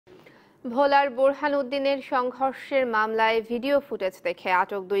ভোলার বোরহান উদ্দিনের সংঘর্ষের মামলায় ভিডিও ফুটেজ দেখে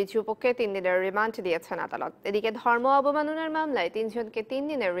আটক দুই যুবককে 3 দিনের রিমান্ড দিয়েছেন আদালত। এদিকে ধর্ম অবমাননার মামলায় 3জনকে 3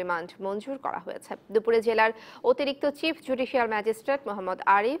 দিনের রিমান্ড মঞ্জুর করা হয়েছে। দুপুরে জেলার অতিরিক্ত chief judicial magistrate Mohammad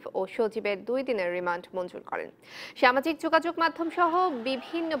Arif ও সজীবের 2 দিনের রিমান্ড মঞ্জুর করেন। সামাজিক যোগাযোগ মাধ্যম সহ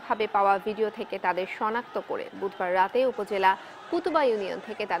বিভিন্নভাবে পাওয়া ভিডিও থেকে তাদের শনাক্ত করে বুধবার রাতে উপজেলা কুতুবা ইউনিয়ন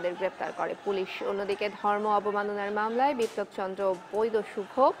থেকে তাদের গ্রেপ্তার করে পুলিশ। অন্যদিকে ধর্ম অবমাননার মামলায় বিপ্লব চন্দ্র বৈদ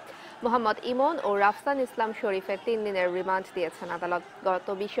শুভ, মোহাম্মদ ইমন ও রাফসান ইসলাম শরীফের 3 দিনের রিমান্ড দিয়েছেন আদালত। গত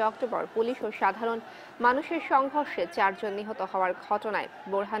 20 অক্টোবর পুলিশ ও সাধারণ মানুষের সংঘর্ষে 4 জন নিহত হওয়ার ঘটনায়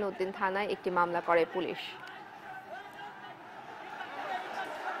বোরহান উদ্দিন থানায় একটি মামলা করে পুলিশ।